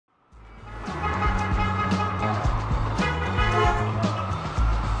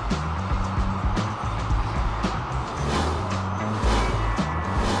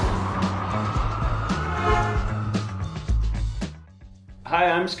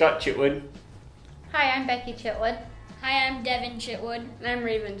I'm Scott Chitwood. Hi, I'm Becky Chitwood. Hi, I'm Devin Chitwood. And I'm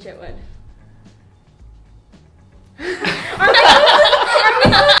Ravin Chitwood.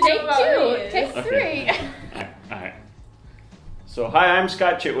 Take three. Alright. So, hi, I'm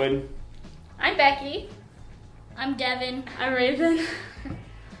Scott Chitwood. I'm Becky. I'm Devin. I'm Ravin.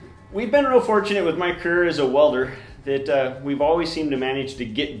 We've been real fortunate with my career as a welder that we've always seemed to manage to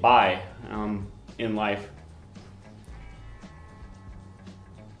get by in life.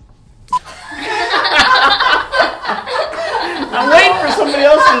 I'm waiting for somebody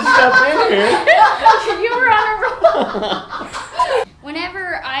else to step in here. You were on a roll.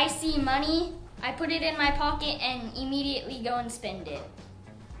 Whenever I see money, I put it in my pocket and immediately go and spend it.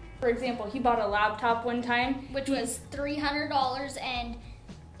 For example, he bought a laptop one time, Which was $300, and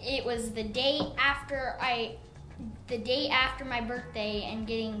it was the day after my birthday, and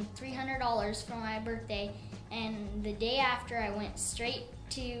getting $300 for my birthday. And the day after, I went straight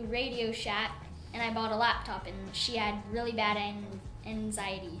to Radio Shack and I bought a laptop, and she had really bad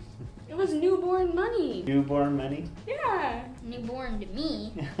anxiety. it was newborn money. Newborn money? Yeah, Newborn to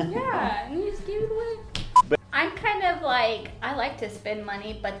me. yeah, and he just gave it away. I'm kind of like, I like to spend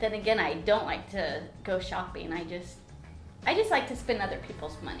money, but then again, I don't like to go shopping. I just like to spend other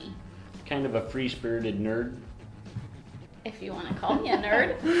people's money. Kind of a free-spirited nerd. If you want to call me a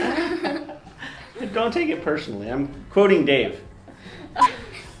nerd. Don't take it personally. I'm quoting Dave.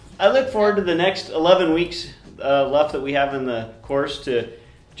 I look forward to the next 11 weeks left that we have in the course to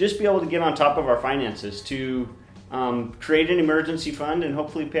just be able to get on top of our finances, to create an emergency fund and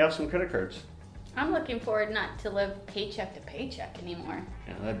hopefully pay off some credit cards. I'm looking forward not to live paycheck to paycheck anymore.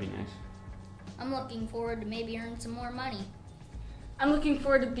 Yeah, that'd be nice. I'm looking forward to maybe earn some more money. I'm looking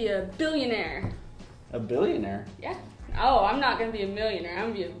forward to be a billionaire. A billionaire? Yeah. Oh, I'm not gonna be a millionaire. I'm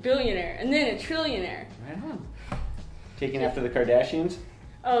gonna be a billionaire and then a trillionaire. Right on. Taking after the Kardashians?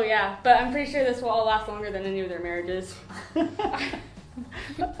 Oh yeah, but I'm pretty sure this will all last longer than any of their marriages.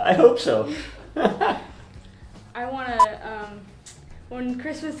 I hope so. I wanna, when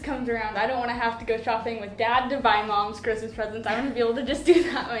Christmas comes around, I don't wanna have to go shopping with Dad to buy Mom's Christmas presents. I wanna be able to just do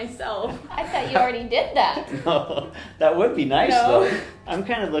that myself. I thought you already did that. No, that would be nice No. though. I'm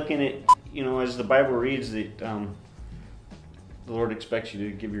kind of looking at, as the Bible reads that the Lord expects you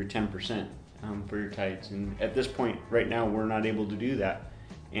to give your 10% for your tithes. And at this point, right now, we're not able to do that.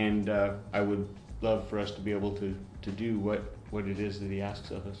 And I would love for us to be able to do what it is that He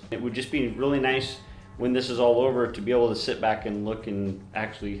asks of us. It would just be really nice when this is all over to be able to sit back and look and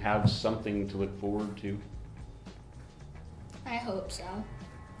actually have something to look forward to. I hope so.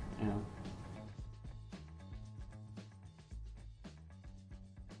 You know.